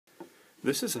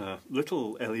This is a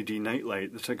little LED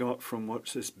nightlight that I got from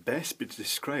what is best be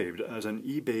described as an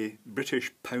eBay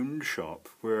British pound shop,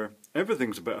 where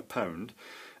everything's about £1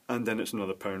 and then it's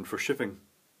another £1 for shipping.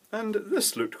 And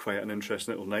this looked quite an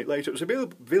interesting little nightlight. It was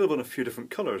available in a few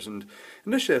different colours, and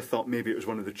initially I thought maybe it was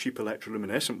one of the cheap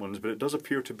electroluminescent ones, but it does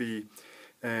appear to be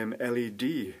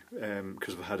LED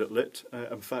because I've had it lit.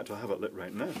 In fact, I have it lit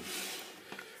right now.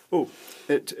 Oh,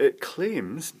 it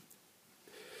claims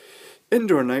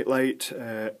indoor nightlight,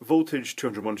 voltage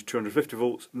 201 to 250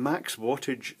 volts, max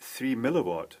wattage 3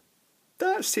 milliwatt.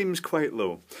 That seems quite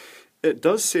low. It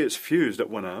does say it's fused at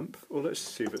 1 amp. Well, let's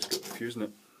see if it's got the fuse in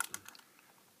it.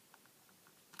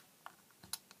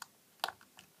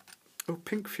 Oh,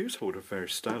 pink fuse holder, very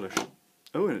stylish.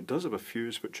 Oh, and it does have a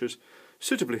fuse which is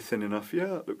suitably thin enough.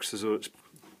 Yeah, it looks as though it's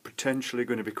potentially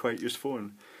going to be quite useful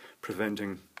in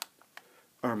preventing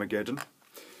Armageddon.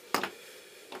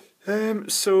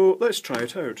 So let's try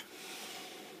it out.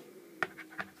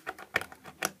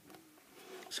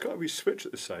 It's got a wee switch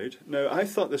at the side. Now, I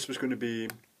thought this was going to be...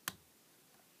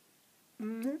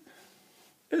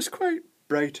 It's quite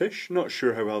brightish. Not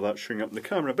sure how well that's showing up in the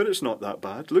camera, but it's not that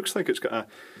bad. Looks like it's got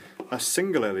a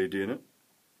single LED in it.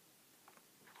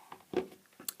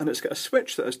 And it's got a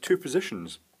switch that has 2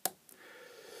 positions,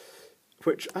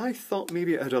 which I thought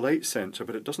maybe it had a light sensor,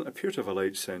 but it doesn't appear to have a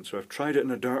light sensor. I've tried it in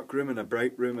a dark room and a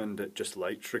bright room, and it just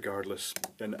lights regardless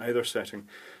in either setting.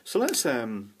 So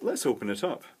let's open it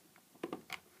up.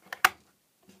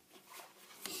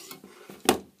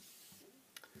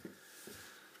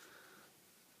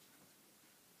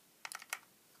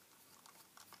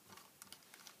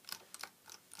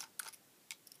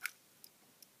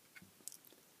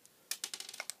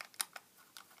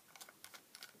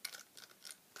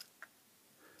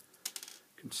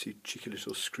 You can see cheeky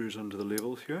little screws under the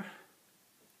label here.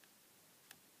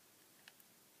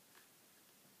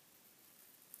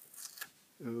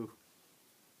 Oh.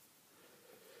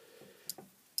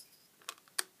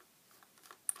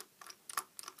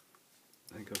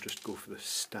 I think I'll just go for the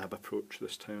stab approach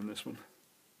this time on this one.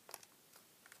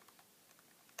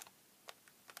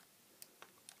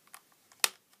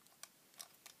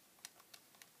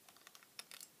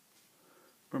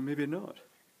 Or maybe not.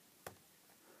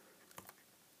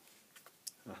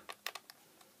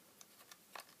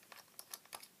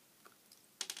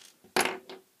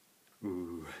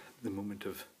 Ooh, the moment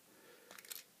of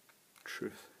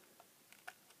truth.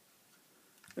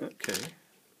 Okay.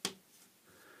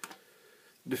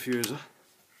 Diffuser.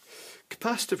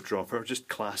 Capacitive dropper, just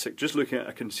classic. Just looking at it,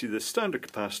 I can see the standard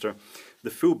capacitor,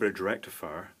 the full bridge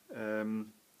rectifier, and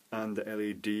the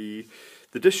LED,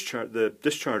 the discharge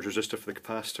resistor for the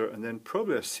capacitor, and then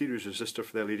probably a series resistor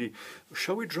for the LED.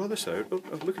 Shall we draw this out? Oh,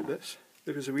 look at this.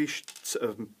 There's a wee sort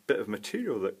of bit of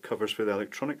material that covers where the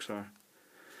electronics are.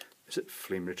 Is it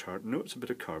flame retardant? No, it's a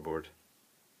bit of cardboard.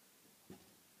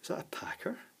 Is that a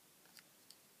packer?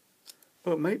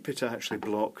 Well, it might be to actually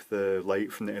block the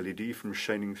light from the LED from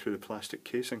shining through the plastic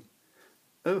casing.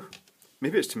 Oh,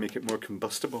 maybe it's to make it more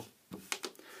combustible.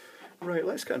 Right,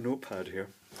 let's get a notepad here.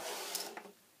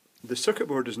 The circuit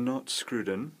board is not screwed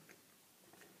in.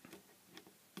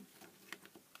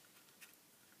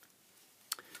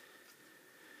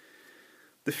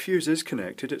 The fuse is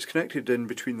connected. It's connected in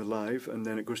between the live and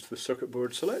then it goes to the circuit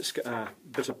board. So let's get a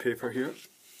bit of paper here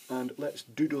and let's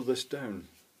doodle this down.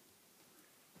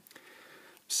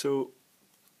 So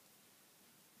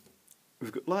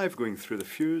we've got live going through the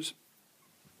fuse,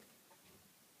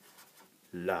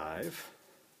 live,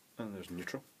 and there's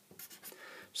neutral.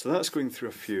 So that's going through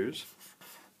a fuse.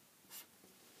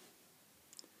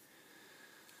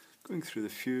 Going through the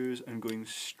fuse and going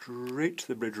straight to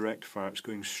the bridge rectifier. It's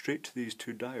going straight to these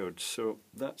 2 diodes, so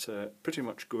that's pretty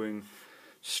much going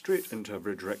straight into a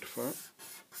bridge rectifier.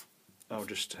 I'll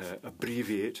just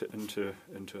abbreviate it into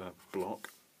a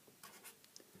block.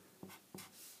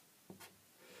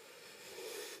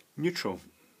 Neutral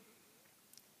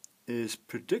is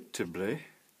predictably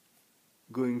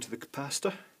going to the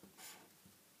capacitor.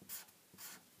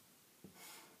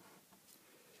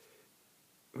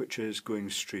 Which is going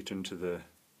straight into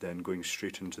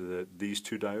these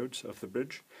 2 diodes of the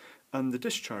bridge, and the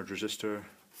discharge resistor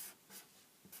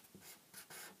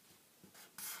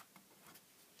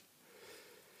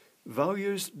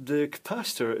values. The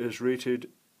capacitor is rated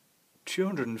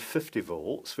 250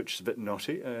 volts, which is a bit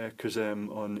naughty because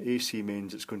on AC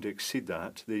mains it's going to exceed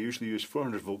that. They usually use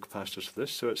 400 volt capacitors for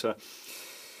this, so it's a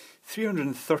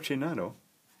 330 nano.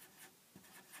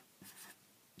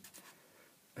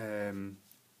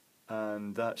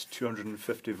 And that's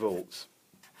 250 volts.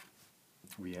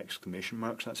 Wee exclamation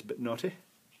marks, that's a bit naughty.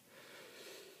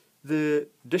 The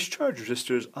discharge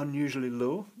resistor is unusually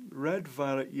low, red,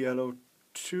 violet, yellow,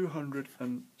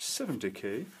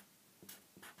 270k.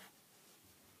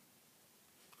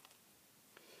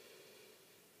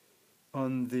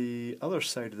 On the other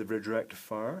side of the bridge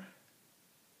rectifier,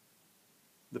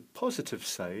 the positive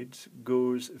side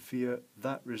goes via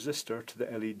that resistor to the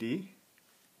LED.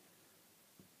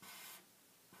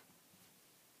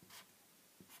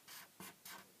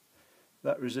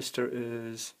 That resistor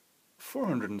is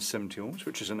 470 ohms,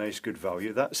 which is a nice good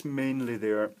value. That's mainly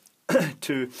there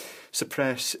to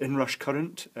suppress inrush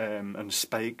current and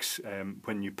spikes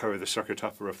when you power the circuit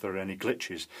up, or if there are any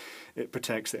glitches. It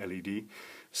protects the LED.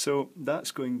 So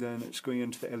that's going then, it's going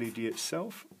into the LED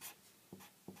itself.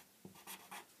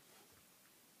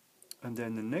 And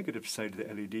then the negative side of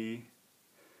the LED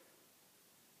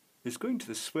is going to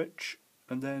the switch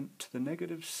and then to the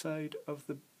negative side of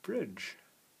the bridge.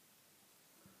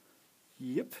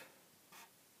 Yep.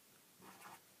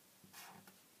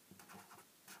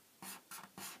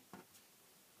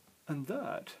 And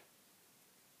that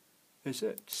is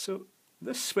it. So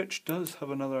this switch does have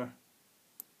another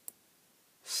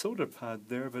solder pad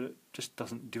there, but it just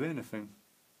doesn't do anything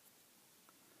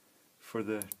for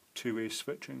the two-way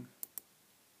switching.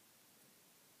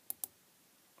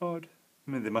 Odd.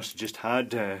 I mean, they must have just had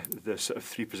the sort of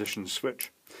three-position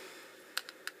switch.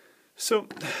 So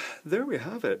there we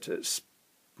have it. It's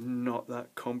not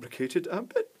that complicated. I'm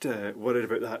a bit worried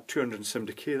about that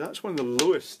 270k. That's one of the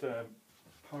lowest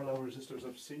parallel resistors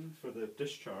I've seen for the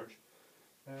discharge.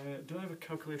 Do I have a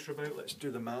calculator about? Let's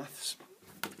do the maths.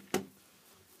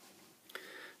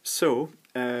 So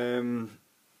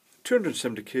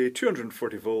 270k,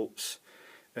 240 volts,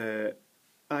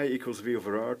 I equals V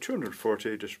over R,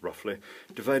 240 just roughly,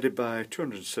 divided by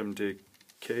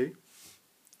 270k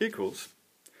equals,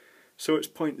 so it's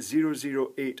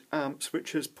 0.008 amps,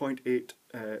 which is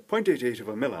 0.88 of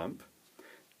a milliamp,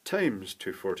 times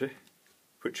 240,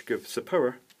 which gives the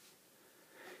power,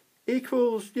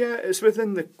 equals, yeah, it's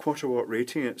within the quarter watt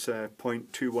rating. It's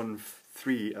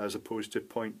 0.213 as opposed to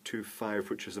 0.25,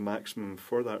 which is the maximum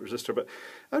for that resistor. But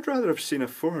I'd rather have seen a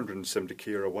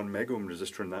 470k or a 1 megohm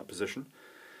resistor in that position.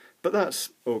 But that's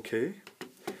okay.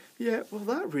 Yeah, well,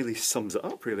 that really sums it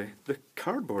up, really. The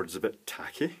cardboard's a bit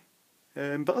tacky.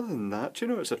 But other than that, you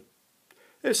know,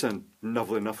 it's a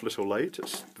novel enough little light.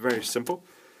 It's very simple.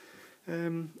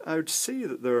 I would say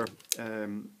that their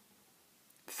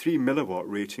 3 milliwatt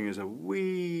rating is a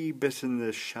wee bit in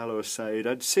the shallow side.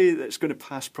 I'd say that it's going to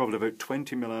pass probably about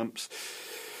 20 milliamps.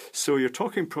 So you're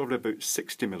talking probably about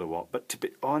 60 milliwatt. But to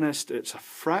be honest, it's a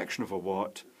fraction of a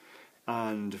watt.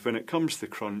 And when it comes to the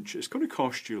crunch, it's going to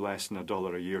cost you less than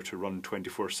 $1 a year to run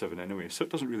 24/7 anyway. So it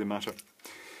doesn't really matter.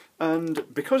 And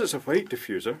because it's a white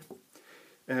diffuser,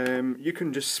 you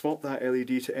can just swap that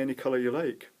LED to any colour you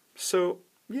like. So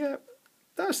yeah,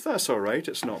 that's alright,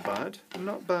 it's not bad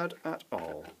at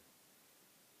all.